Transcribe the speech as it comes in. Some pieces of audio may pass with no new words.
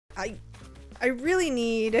I really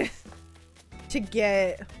need to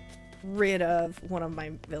get rid of one of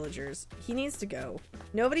my villagers. He needs to go.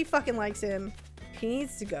 Nobody fucking likes him. He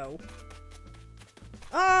needs to go.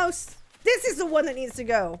 Oh, this is the one that needs to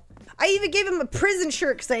go. I even gave him a prison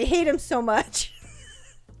shirt because I hate him so much.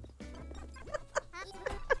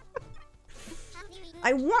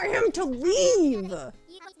 I want him to leave.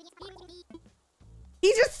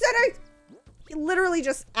 He just said he literally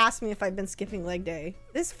just asked me if I've been skipping leg day.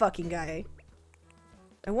 This fucking guy.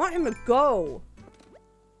 I want him to go.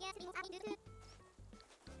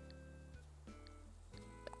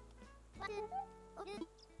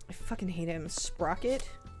 I fucking hate him. Sprocket.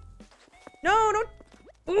 No, don't.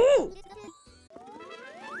 Ooh!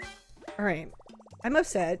 Alright. I'm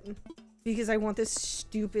upset because I want this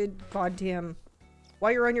stupid goddamn.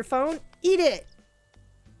 While you're on your phone, eat it!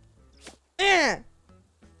 Eh!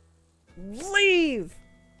 Leave!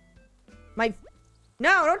 No,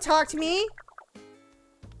 don't talk to me!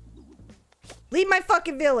 Leave my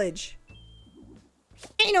fucking village!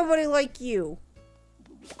 Ain't nobody like you!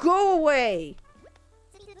 Go away!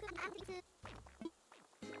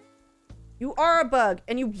 You are a bug,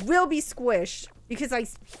 and you will be squished, because I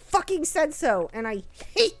fucking said so, and I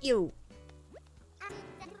hate you!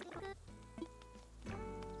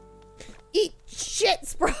 Eat shit,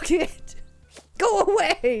 Sprocket! Go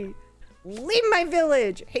away! Leave my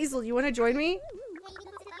village! Hazel, you want to join me?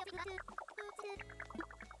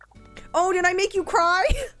 Oh, did I make you cry?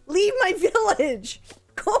 Leave my village!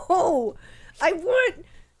 Go! I want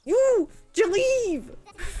you to leave!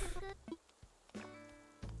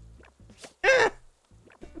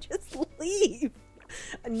 Just leave!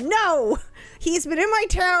 No! He's been in my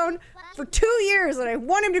town for 2 years and I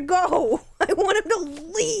want him to go! I want him to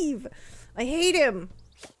leave! I hate him!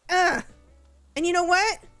 And you know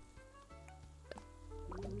what?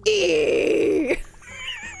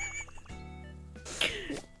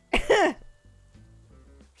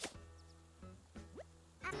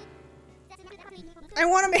 I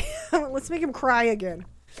want to make. Let's make him cry again.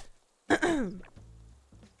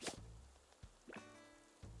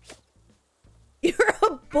 You're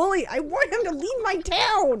a bully. I want him to leave my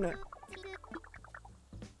town.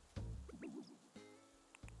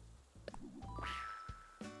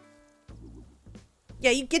 Yeah,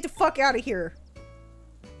 you get the fuck out of here.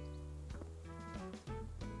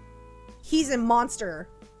 He's a monster.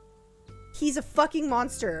 He's a fucking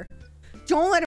monster. Don't let him